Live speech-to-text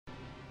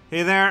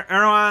Hey there,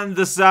 everyone,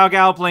 this is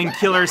Algal playing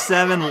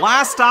Killer7.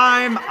 Last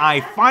time, I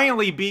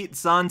finally beat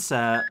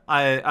Sunset.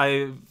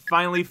 I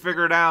finally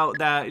figured out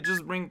that it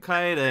just brings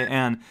Kaede,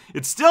 and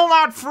it's still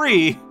not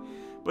free,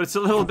 but it's a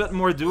little bit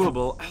more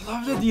doable. I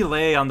love the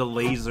delay on the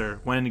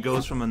laser when it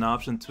goes from an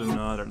option to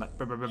another.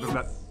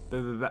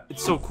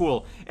 It's so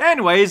cool.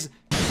 Anyways,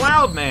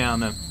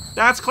 Cloudman.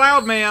 That's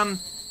Cloudman.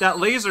 That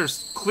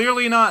laser's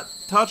clearly not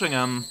touching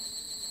him.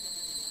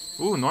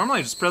 Ooh, normally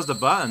I just press the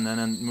button and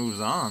then it moves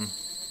on.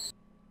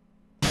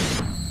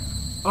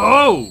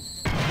 Oh!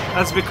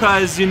 That's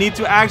because you need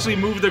to actually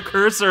move the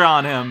cursor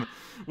on him,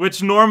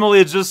 which normally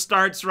it just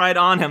starts right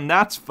on him.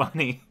 That's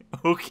funny.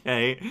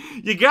 Okay.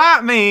 You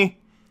got me!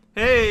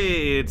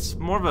 Hey, it's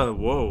more of a...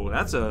 Whoa,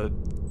 that's a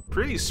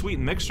pretty sweet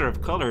mixture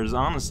of colors,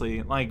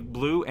 honestly. Like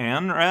blue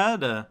and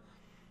red.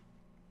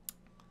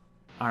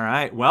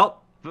 Alright, well...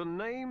 The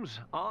name's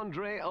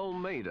Andre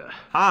Almeida.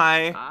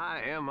 Hi.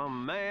 I am a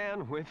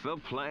man with a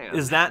plan.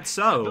 Is that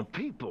so? The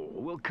people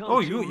will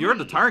come you're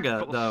the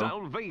target, for though.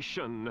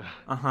 Salvation.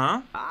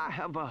 Uh-huh. I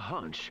have a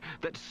hunch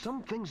that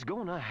something's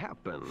gonna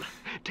happen.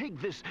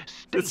 Take this.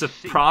 It's a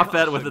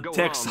prophet with a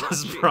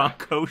Texas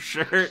Bronco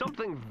shirt.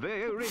 Something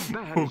very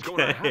bad is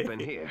gonna happen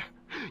here.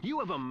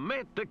 You ever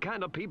met the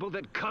kind of people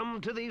that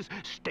come to these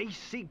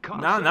Stacy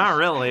concerts? No, not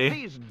really.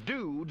 These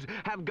dudes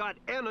have got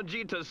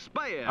energy to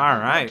spare. All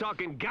right. I'm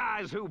talking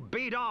guys who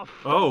beat off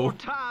 4 Oh,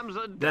 times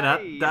a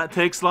day. that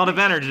takes a lot of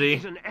energy.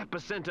 She's an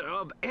epicenter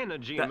of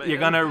energy, That, man. you're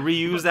gonna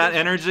reuse that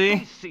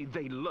energy? Stacy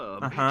they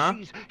love. Uh-huh.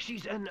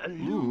 She's an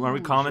illusion. Ooh, are we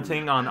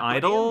commenting on But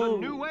idol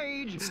in the new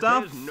age,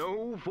 stuff? There's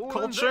no fooling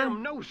Culture?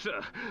 them, no,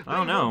 sir. I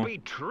don't They know. won't be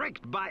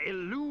tricked by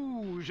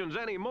illusions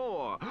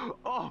anymore.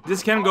 Oh,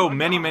 This can go my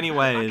many, God. many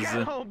ways. I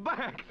can't hold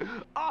back.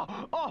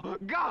 Oh,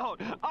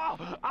 God. Oh,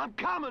 I'm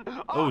coming.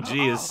 Oh,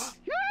 jeez.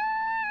 Yeah.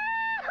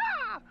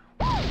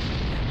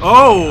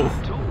 Oh!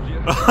 Told you.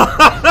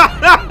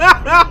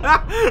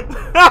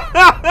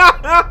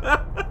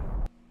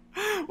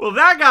 Well,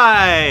 that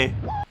guy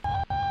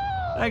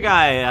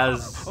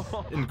has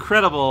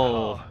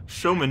incredible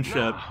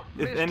showmanship,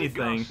 if Mr.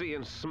 anything. Garcia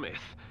and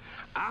Smith,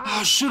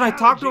 Oh, shoot, I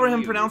talked over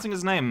him pronouncing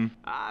his name.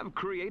 I've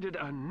created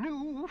a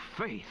new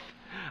faith.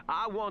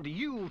 I want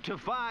you to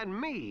find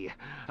me.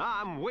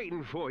 I'm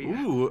waiting for you.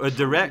 Ooh, a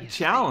direct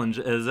challenge,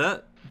 is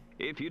it?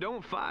 If you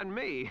don't find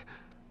me,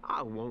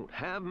 I won't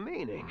have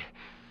meaning.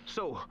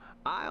 So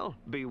I'll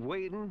be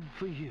waiting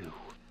for you.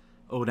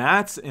 Oh,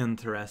 that's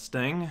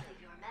interesting.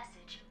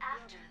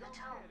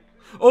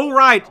 Oh,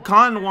 right,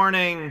 con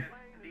warning.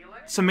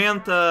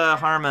 Samantha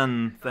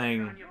Harman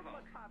thing.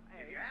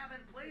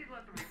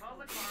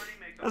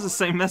 That's the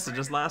same message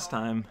as last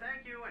time.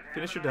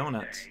 Finish your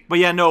donuts. But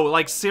yeah, no,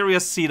 like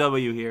serious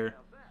CW here.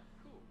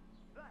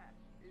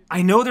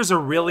 I know there's a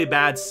really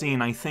bad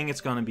scene. I think it's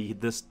gonna be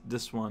this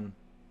one.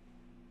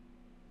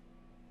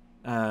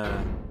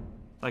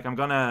 Like I'm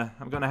gonna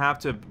have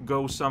to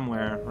go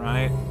somewhere,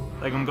 right?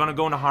 Like I'm gonna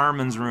go into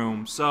Harman's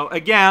room. So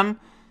again,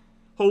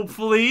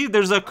 hopefully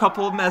there's a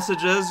couple of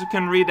messages you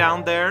can read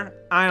down there.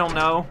 I don't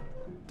know.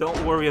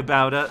 Don't worry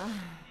about it.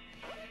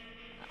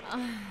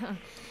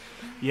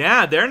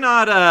 Yeah, they're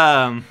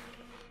not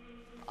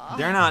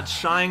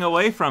shying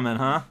away from it,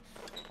 huh?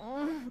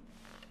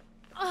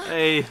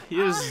 Hey,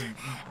 here's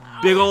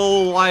big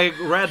old like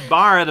red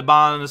bar at the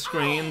bottom of the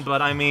screen,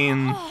 but I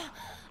mean,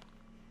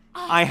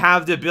 I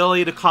have the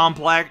ability to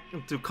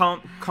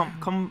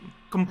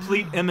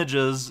complete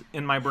images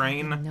in my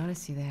brain. I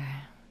notice you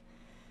there.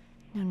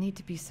 No need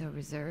to be so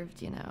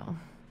reserved, you know.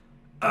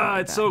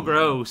 It's so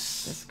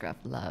gross. The scruff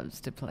loves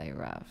to play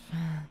rough.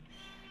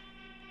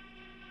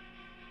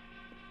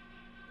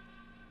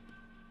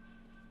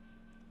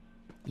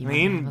 You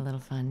wanna have a little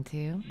fun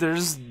too?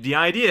 There's the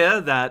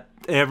idea that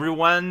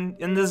everyone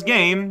in this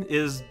game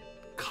is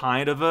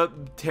kind of a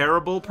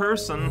terrible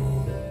person.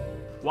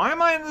 Why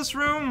am I in this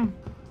room?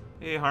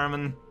 Hey,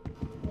 Harman.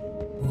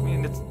 I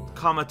mean, it's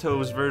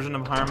Kamato's version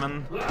of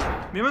Harman.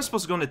 Maybe I'm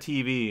supposed to go into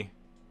TV.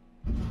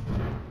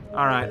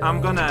 Alright,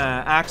 I'm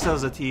gonna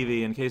access the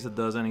TV in case it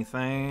does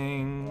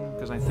anything.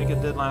 Because I think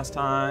it did last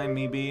time,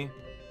 maybe.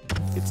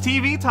 It's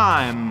TV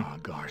time! Ah,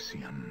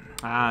 Garcian.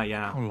 Ah,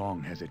 yeah. How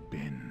long has it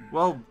been?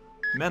 Well,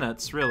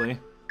 minutes, really.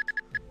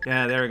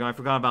 Yeah, there we go. I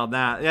forgot about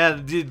that. Yeah,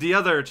 the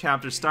other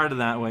chapter started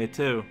that way,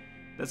 too.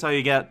 That's how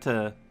you get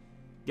to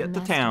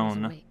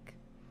town.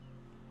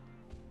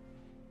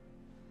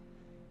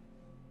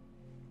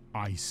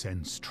 I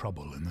sense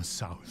trouble in the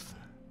south.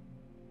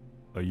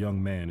 A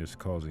young man is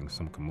causing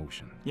some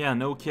commotion. Yeah,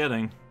 no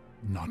kidding.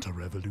 Not a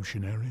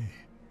revolutionary.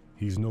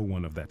 He's no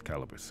one of that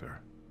caliber, sir.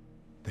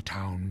 The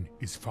town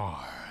is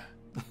far.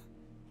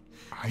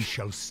 I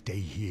shall stay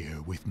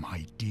here with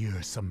my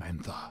dear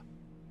Samantha.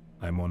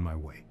 I'm on my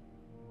way.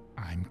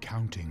 I'm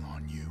counting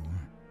on you.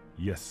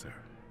 Yes, sir.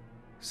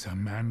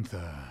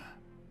 Samantha.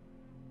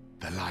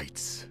 The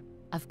lights.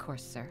 Of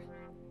course, sir.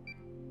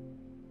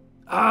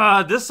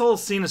 This whole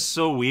scene is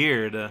so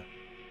weird.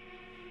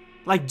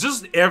 Like,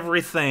 just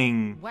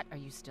everything. What are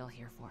you still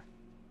here for?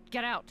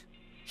 Get out!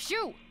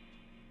 Shoo!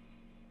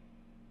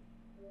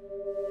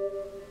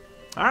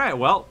 Alright,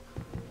 well,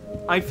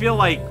 I feel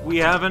like we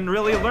haven't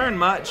really learned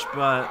much,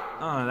 but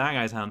oh, that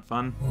guy's having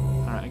fun.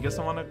 Alright, I guess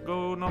I want to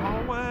go in the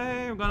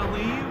hallway. We're gonna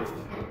leave.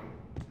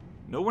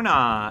 No, we're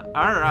not.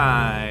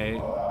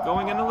 Alright.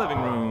 Going in the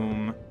living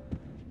room.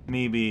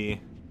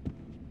 Maybe.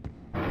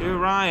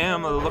 Here I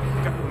am. Look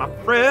at my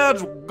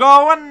fridge. We're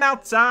going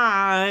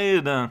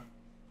outside. I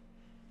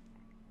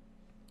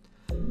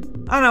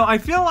don't know. I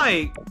feel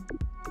like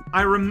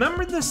I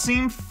remember the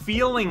scene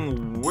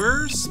feeling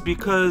worse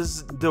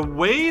because the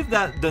way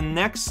that the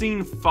next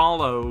scene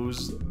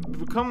follows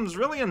becomes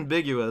really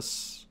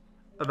ambiguous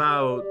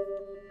about...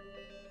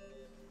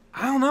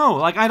 I don't know.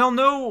 Like, I don't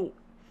know.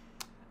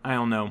 But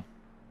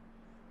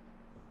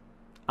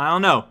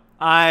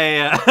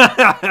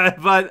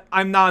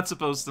I'm not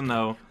supposed to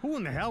know. Who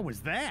in the hell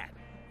was that?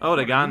 Oh,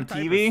 they got on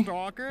TV?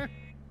 Stalker?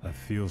 I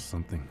feel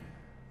something.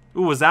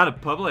 Ooh, was that a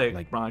public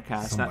Like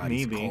broadcast? That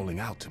somebody's maybe. calling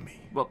out to me.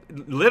 Well,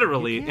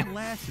 literally. You can't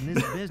last in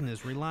this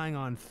business relying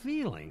on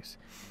feelings,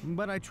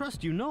 but I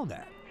trust you know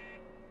that.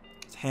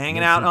 It's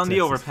hanging Let's out see on the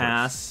Texas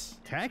overpass.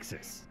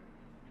 Texas.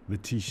 The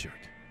T-shirt.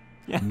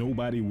 Yeah.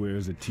 Nobody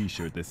wears a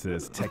T-shirt that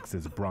says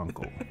Texas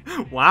Bronco.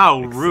 Wow,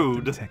 Except in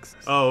rude.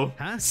 Texas. Oh,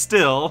 Huh?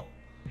 still.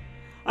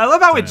 I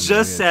love how it Time to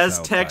just head says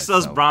south by Texas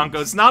southeast.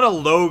 Bronco. It's not a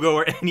logo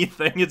or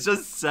anything. It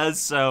just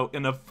says so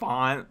in a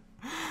font.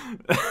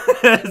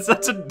 It's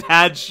such a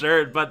bad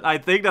shirt, but I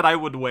think that I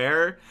would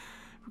wear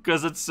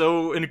because it's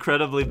so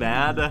incredibly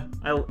bad.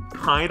 I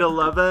kind of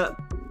love it.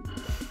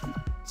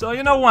 So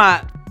you know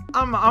what?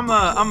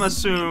 I'm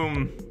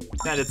assume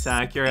that it's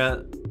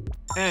accurate.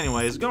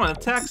 Anyways, going to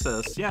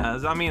Texas. Yeah,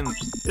 I mean,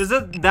 is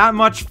it that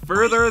much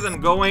further than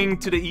going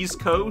to the East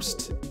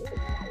Coast?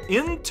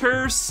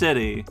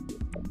 Intercity.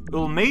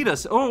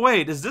 Ulmeda. Oh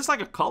wait, is this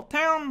like a cult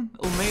town?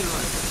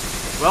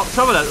 Ulmeda. Well,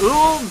 trouble that.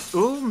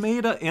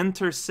 Ulmeda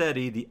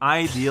Intercity, the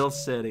ideal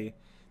city.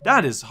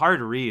 That is hard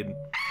to read.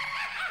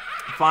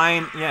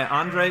 Fine. Yeah,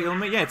 Andre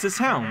Ulmeda. Yeah, it's his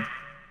town.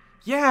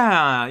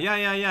 Yeah.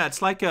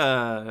 It's like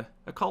a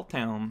cult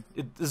town.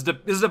 It is the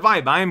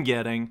vibe I'm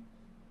getting.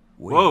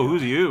 Whoa,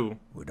 who's you?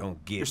 We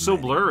don't get You're so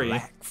many blurry.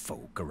 black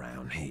folk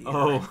around here.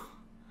 Oh.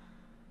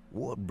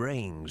 What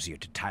brings you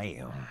to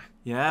town?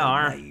 Yeah,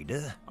 our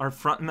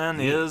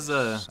frontman is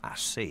I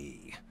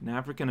see. an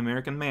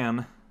African-American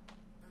man.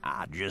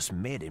 I just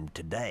met him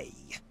today.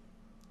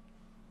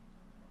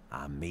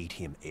 I meet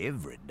him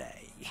every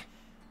day.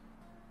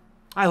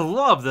 I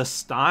love the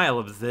style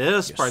of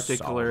this You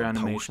particular saw the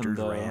animation, posters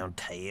though. around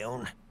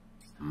town.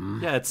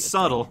 Yeah, it's You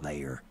subtle. think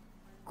they're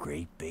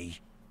creepy.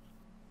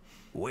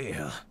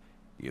 Well,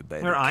 you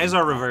better Her eyes keep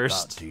are that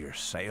reversed. thought to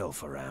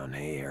yourself around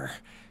here,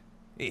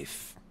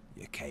 if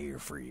you care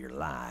for your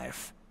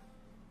life.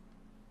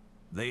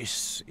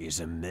 This is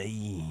a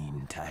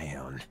mean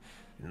town,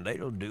 and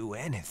they'll do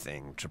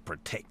anything to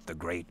protect the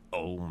great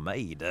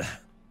Olmeda.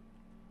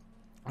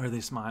 Are they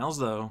smiles,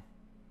 though?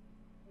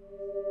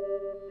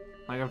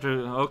 Like after...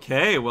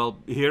 Okay, well,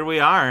 here we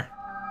are.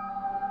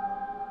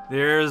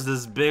 There's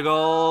this big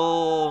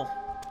ol'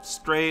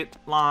 straight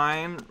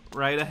line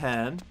right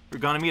ahead. We're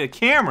gonna meet a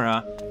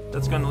camera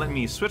that's gonna let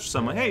me switch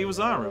someone. Hey, it was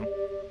our room.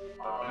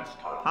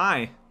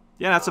 Hi.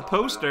 Yeah, that's a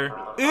poster.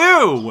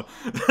 Ew!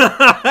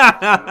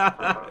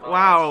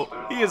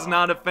 Wow, he is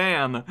not a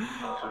fan.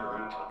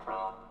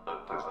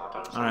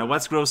 Alright,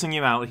 what's grossing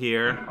you out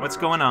here? What's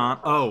going on?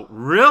 Oh,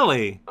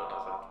 really?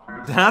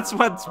 That's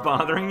what's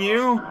bothering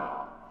you?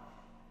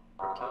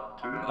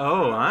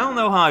 Oh, I don't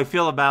know how I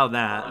feel about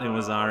that,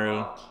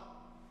 Iwazaru.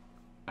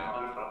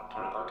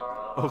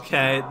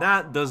 Okay,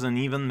 that doesn't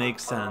even make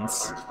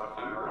sense.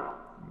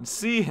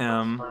 See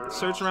him,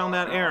 search around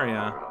that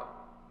area.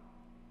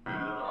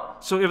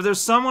 So if there's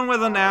someone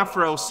with an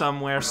afro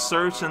somewhere,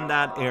 search in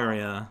that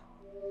area.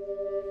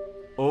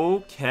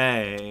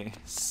 Okay,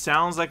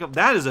 sounds like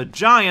that is a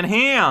giant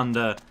hand.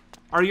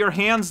 Are your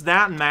hands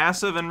that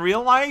massive in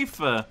real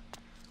life?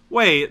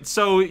 Wait,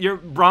 so your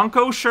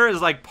Bronco shirt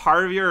is like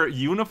part of your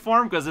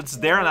uniform? Because it's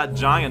there in that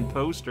giant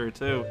poster,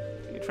 too.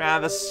 Hey,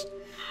 Travis.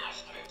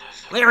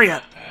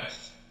 Lariat!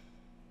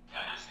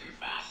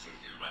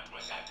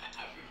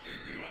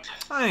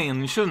 I mean,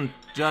 you shouldn't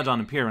judge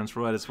on appearance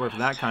for what it's worth,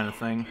 that kind of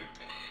thing.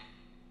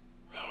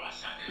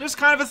 There's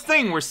kind of a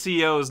thing where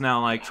CEOs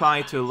now, like,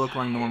 try to look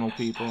like normal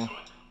people.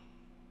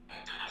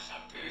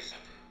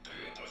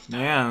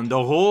 Man,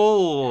 the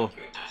whole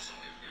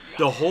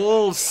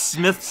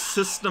Smith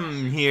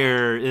system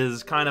here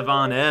is kind of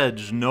on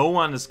edge. No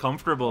one is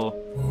comfortable,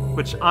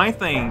 which I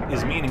think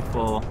is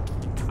meaningful.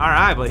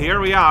 Alright, but here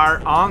we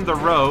are on the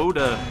road.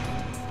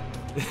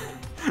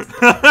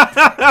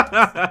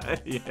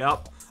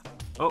 Yep.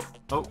 Oh,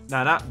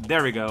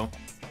 there we go.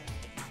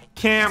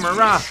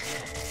 Camera!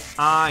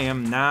 I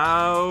am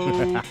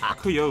now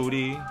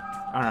Coyote.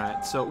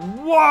 Alright, so,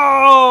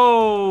 whoa!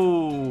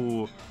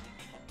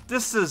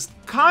 This is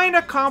kind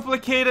of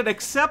complicated,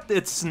 except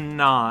it's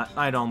not,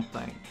 I don't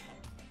think.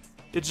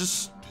 It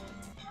just,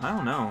 I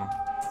don't know.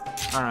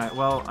 Alright,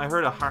 well, I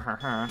heard a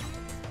ha.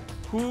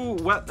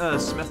 What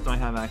Smith do I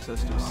have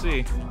access to?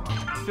 See,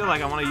 I feel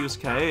like I want to use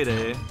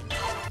Kaede.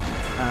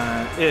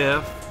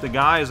 If the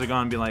guys are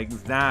gonna be like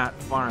that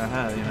far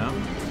ahead, you know?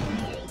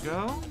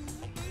 Go.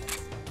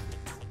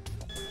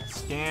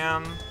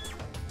 Scan.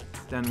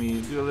 Then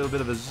we do a little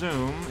bit of a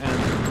zoom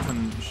and we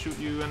can shoot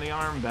you in the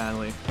arm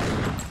badly.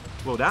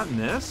 Whoa, that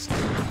missed?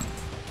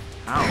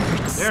 Ow.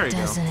 There you go.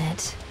 Doesn't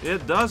it?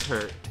 It does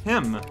hurt.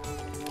 Him.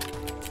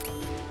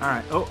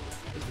 Alright. Oh,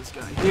 there's this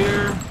guy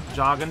here.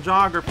 Jogging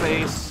jogger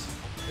face.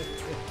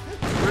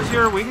 Where's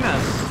your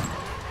weakness?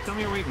 Tell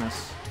me your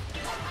weakness.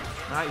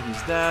 Alright,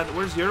 he's dead.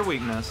 Where's your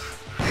weakness?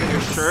 Is it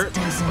your shirt?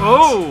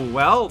 Oh,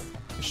 well,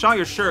 you shot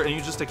your shirt and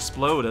you just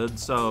exploded,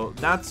 so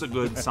that's a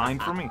good sign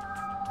for me.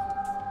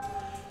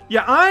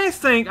 Yeah, I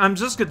think I'm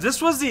just good.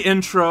 This was the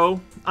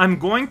intro. I'm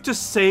going to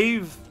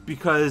save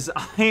because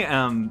I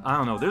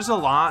don't know, there's a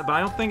lot, but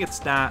I don't think it's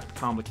that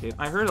complicated.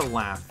 I heard a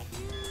laugh.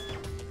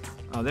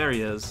 Oh, there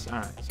he is.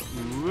 Alright,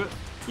 so,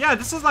 yeah,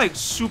 this is like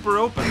super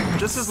open.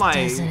 This is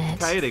like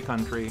Kaede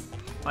country.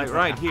 Like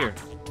right here.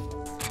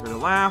 I heard a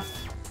laugh.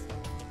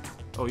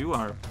 Oh, you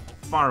are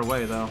far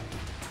away though.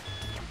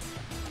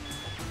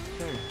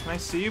 Okay, can I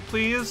see you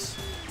please?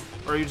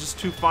 Or are you just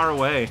too far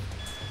away?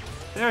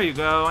 There you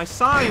go. I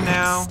saw you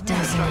now.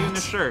 I shot you in the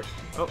shirt.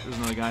 Oh, there's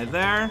another guy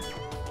there.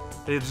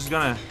 They're just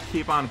gonna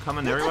keep on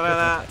coming everywhere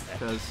like that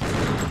because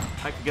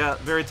I could get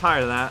very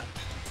tired of that.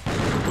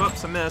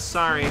 Whoops, I missed.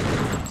 Sorry.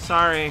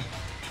 Sorry.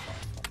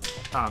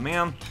 Aw,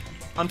 man.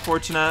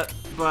 Unfortunate,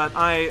 but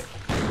I...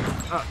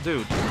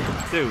 dude.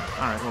 Dude.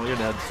 Alright, well, you're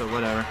dead, so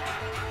whatever.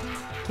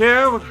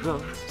 Here we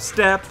go.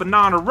 Stepping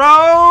on a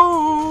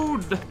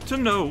road to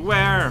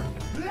nowhere.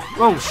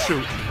 Oh,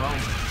 shoot.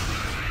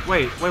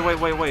 Well,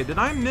 wait. Did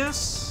I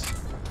miss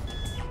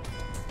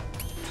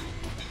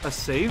a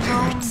save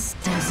zone?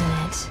 Doesn't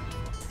it?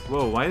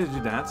 Whoa, why did you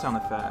do that sound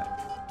effect?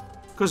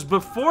 Because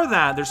before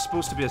that, there's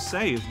supposed to be a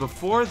save.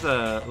 Before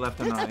the left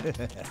and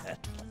right.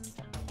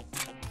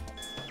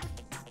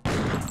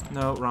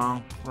 No,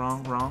 wrong.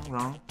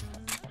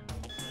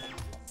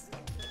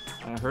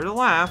 I heard a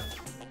laugh.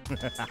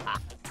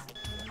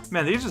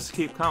 Man, these just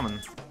keep coming.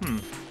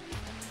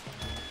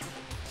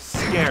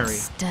 Scary.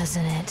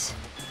 Doesn't it?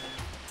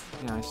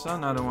 Yeah, I saw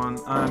another one.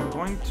 I'm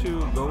going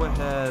to go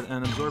ahead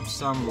and absorb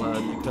some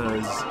blood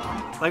because,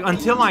 like,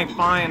 until I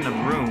find a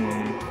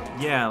room,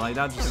 yeah, like,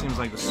 that just seems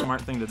like the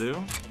smart thing to do.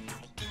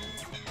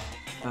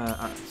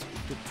 Alright.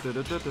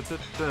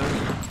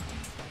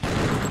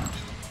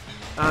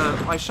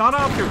 I shot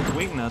off your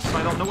weakness, so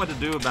I don't know what to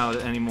do about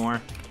it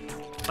anymore.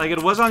 Like,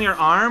 it was on your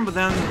arm, but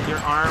then your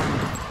arm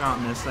got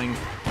missing.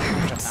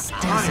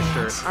 On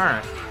your shirt.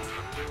 Alright.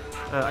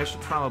 I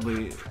should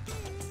probably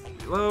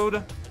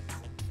reload.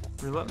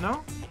 Reload?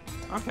 No?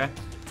 Okay.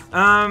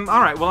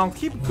 Alright, well, I'll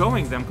keep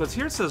going then, because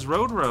here it says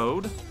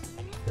road.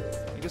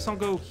 I guess I'll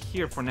go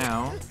here for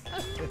now.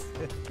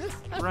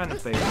 Right in the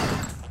face.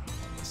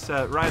 It's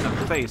right in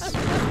the face.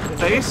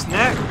 Face,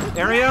 neck,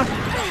 area.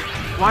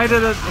 Why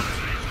did it...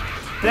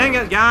 Dang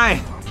it,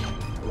 guy!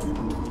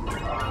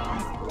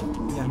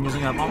 Yeah, I'm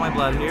using up all my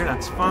blood here,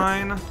 that's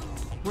fine.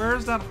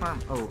 Where's that harm?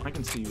 Oh, I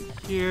can see you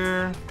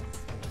here.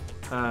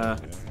 There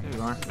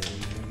you are.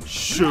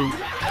 Shoot!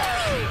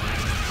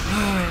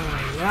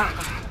 Yeah.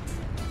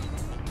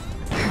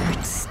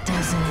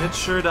 It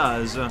sure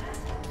does. Yeah,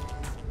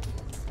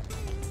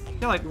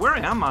 like, where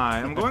am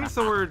I? I'm going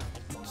toward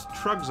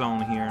truck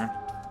zone here.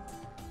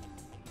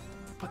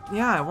 But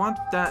yeah, I want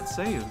that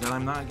save that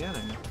I'm not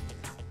getting.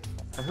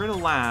 I heard a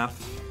laugh.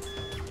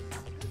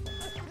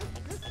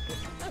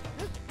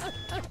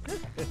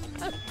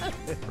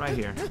 Right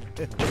here.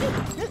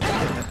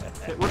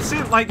 Okay, let's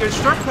see, like, your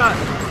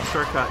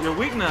shortcut, your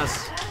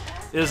weakness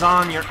is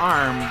on your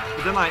arm,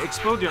 but then I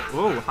explode your...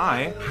 Whoa,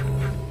 hi.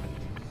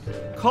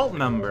 Cult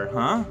member,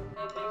 huh?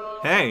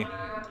 Hey.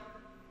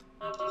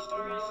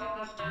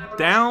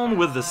 Down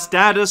with the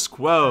status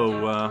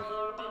quo.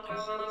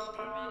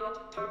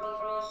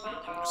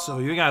 So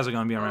you guys are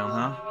gonna be around,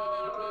 huh?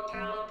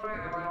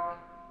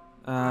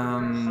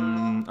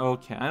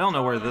 Okay, I don't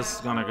know where this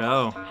is gonna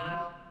go.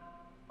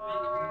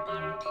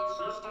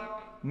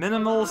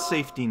 Minimal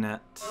safety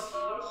net.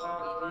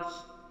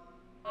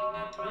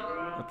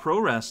 A pro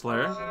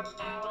wrestler.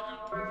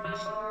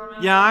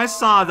 Yeah, I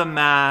saw the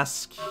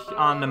mask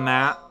on the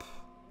map.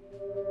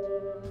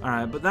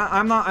 Alright, but that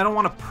I don't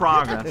want to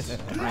progress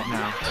right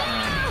now.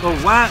 Oh,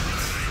 what?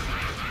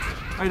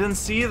 I didn't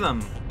see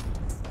them.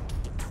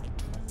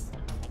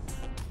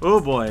 Oh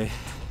boy.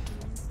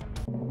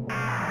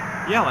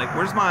 Yeah, like,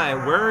 where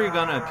are you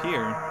gonna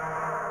appear?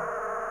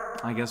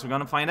 I guess we're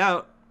gonna find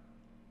out.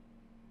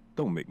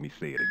 Don't make me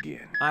say it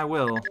again. I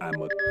will. I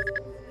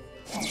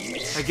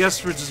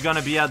guess we're just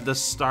gonna be at the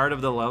start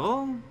of the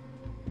level?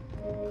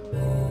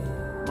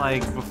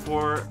 Like,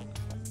 before...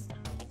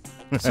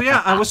 So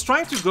yeah, I was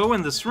trying to go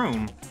in this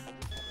room,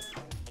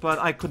 but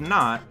I could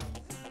not.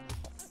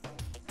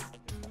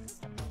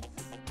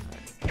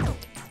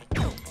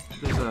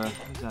 There's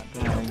that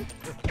bag.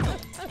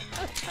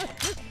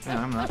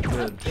 Yeah, I'm not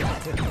good.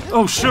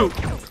 Oh, shoot!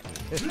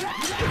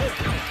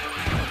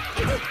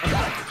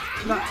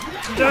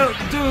 Dude!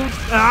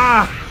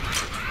 Ah!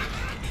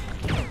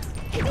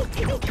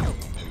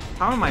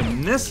 How am I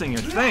missing a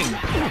thing?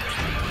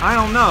 I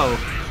don't know.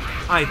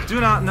 I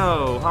do not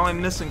know how I'm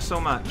missing so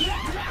much. You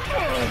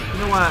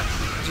know what?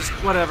 Just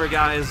whatever,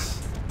 guys.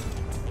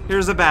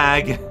 Here's a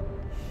bag.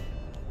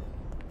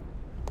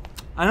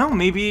 I don't know,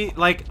 maybe,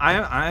 like,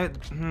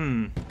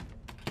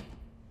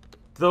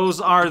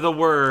 Those are the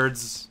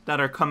words that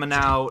are coming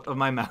out of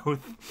my mouth.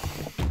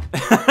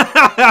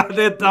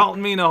 They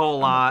don't mean a whole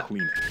lot.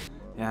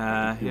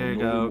 Yeah, here you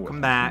go. Come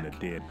back.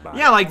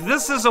 Yeah, like,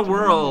 this is a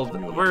world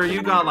where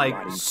you got, like,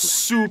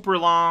 super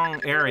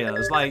long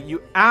areas. Like,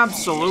 you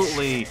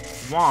absolutely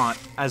want,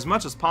 as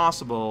much as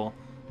possible,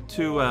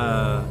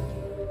 to,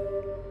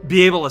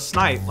 be able to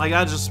snipe. Like,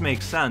 that just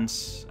makes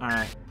sense.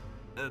 Alright.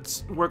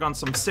 Let's work on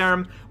some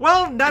serum.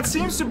 Well, that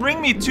seems to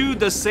bring me to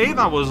the save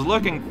I was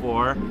looking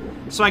for.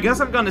 So I guess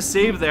I'm gonna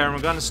save there and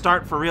we're gonna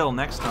start for real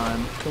next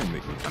time.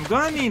 I'm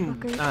gonna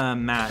need,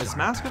 Matt. Is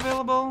Mask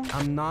available?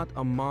 I'm not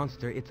a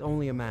monster, it's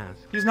only a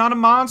mask. He's not a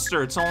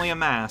monster, it's only a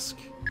mask.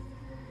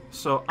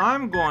 So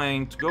I'm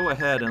going to go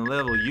ahead and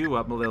level you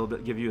up a little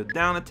bit, give you a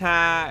down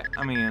attack.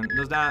 I mean,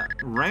 does that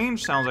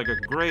range sounds like a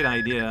great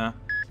idea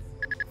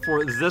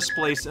for this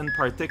place in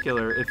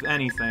particular, if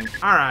anything.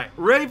 Alright,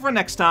 ready for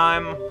next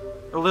time.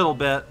 A little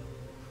bit.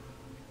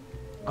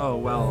 Oh,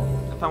 well,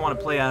 if I want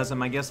to play as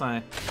him, I guess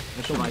I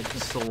should, like,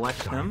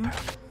 select him.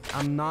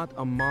 I'm not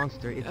a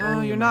monster, it's Oh,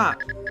 only you're a not.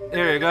 mask.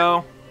 There you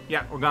go.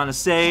 Yeah, we're gonna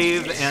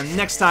save, and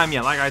next time,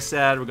 yeah, like I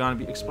said, we're gonna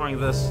be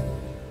exploring this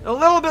a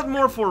little bit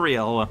more for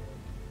real.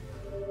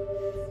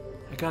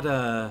 I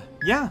gotta...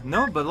 Yeah,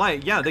 no, but,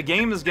 like, yeah, the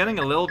game is getting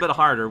a little bit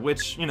harder,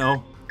 which, you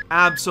know,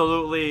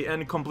 absolutely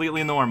and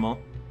completely normal.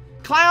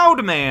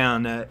 Cloud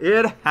Man,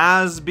 it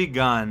has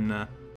begun.